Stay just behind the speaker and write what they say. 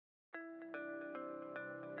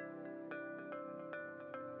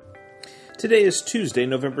Today is Tuesday,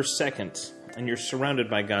 November 2nd, and you're surrounded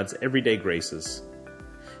by God's everyday graces.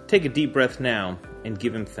 Take a deep breath now and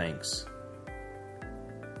give Him thanks.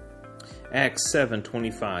 Acts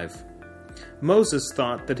 7:25. Moses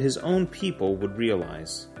thought that his own people would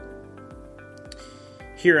realize.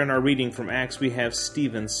 Here in our reading from Acts we have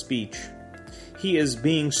Stephen's speech. He is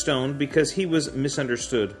being stoned because he was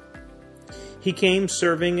misunderstood. He came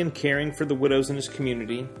serving and caring for the widows in his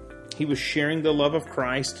community. He was sharing the love of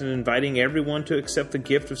Christ and inviting everyone to accept the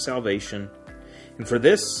gift of salvation. And for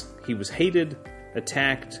this, he was hated,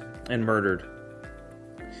 attacked, and murdered.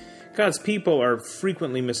 God's people are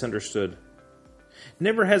frequently misunderstood.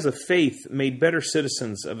 Never has a faith made better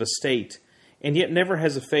citizens of a state, and yet never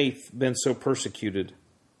has a faith been so persecuted.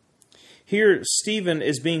 Here, Stephen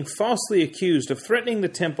is being falsely accused of threatening the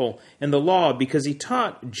temple and the law because he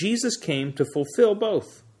taught Jesus came to fulfill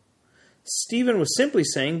both. Stephen was simply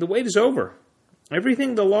saying the wait is over.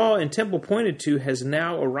 Everything the law and temple pointed to has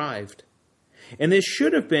now arrived. And this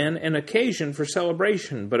should have been an occasion for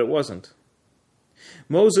celebration, but it wasn't.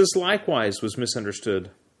 Moses likewise was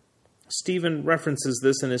misunderstood. Stephen references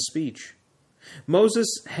this in his speech. Moses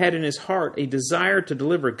had in his heart a desire to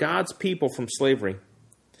deliver God's people from slavery.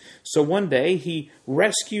 So one day he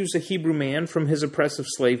rescues a Hebrew man from his oppressive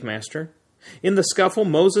slave master. In the scuffle,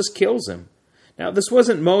 Moses kills him. Now, this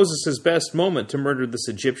wasn't Moses' best moment to murder this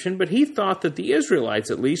Egyptian, but he thought that the Israelites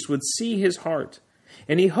at least would see his heart,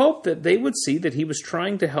 and he hoped that they would see that he was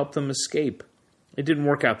trying to help them escape. It didn't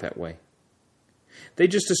work out that way. They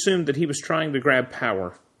just assumed that he was trying to grab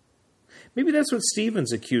power. Maybe that's what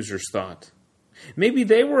Stephen's accusers thought. Maybe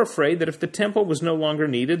they were afraid that if the temple was no longer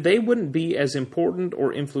needed, they wouldn't be as important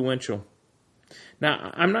or influential.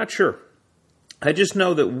 Now, I'm not sure. I just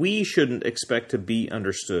know that we shouldn't expect to be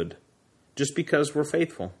understood just because we're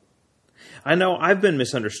faithful. I know I've been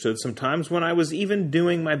misunderstood sometimes when I was even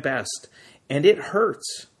doing my best, and it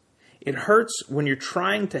hurts. It hurts when you're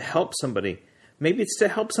trying to help somebody. Maybe it's to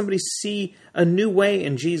help somebody see a new way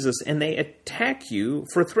in Jesus, and they attack you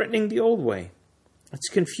for threatening the old way. It's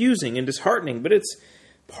confusing and disheartening, but it's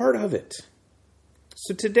part of it.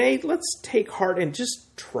 So today, let's take heart and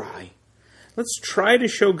just try. Let's try to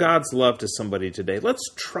show God's love to somebody today. Let's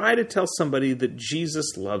try to tell somebody that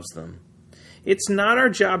Jesus loves them. It's not our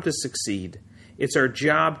job to succeed. It's our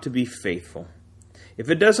job to be faithful. If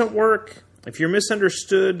it doesn't work, if you're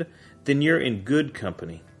misunderstood, then you're in good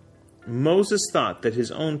company. Moses thought that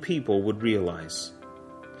his own people would realize.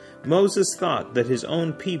 Moses thought that his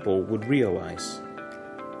own people would realize.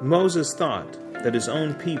 Moses thought that his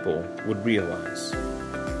own people would realize.